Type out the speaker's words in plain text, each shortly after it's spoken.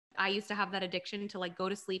I used to have that addiction to like go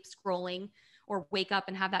to sleep scrolling or wake up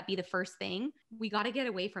and have that be the first thing. We got to get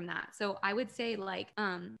away from that. So I would say like,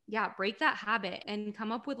 yeah, break that habit and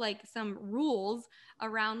come up with like some rules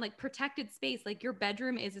around like protected space. Like your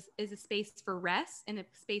bedroom is a space for rest and a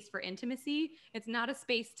space for intimacy. It's not a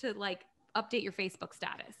space to like update your Facebook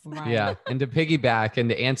status. Right. Yeah. And to piggyback and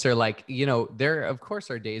to answer, like, you know, there of course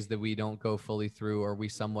are days that we don't go fully through or we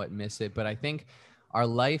somewhat miss it. But I think our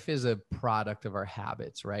life is a product of our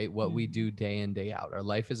habits, right? What we do day in, day out. Our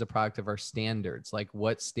life is a product of our standards. Like,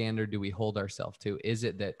 what standard do we hold ourselves to? Is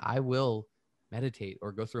it that I will meditate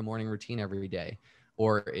or go through a morning routine every day?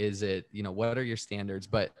 Or is it, you know, what are your standards?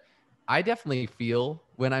 But I definitely feel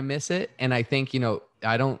when I miss it. And I think, you know,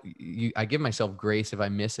 I give myself grace if I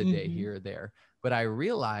miss a day here or there. But I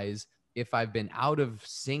realize if I've been out of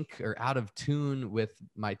sync or out of tune with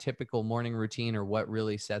my typical morning routine or what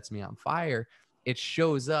really sets me on fire, it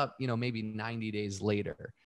shows up, you know, maybe 90 days later.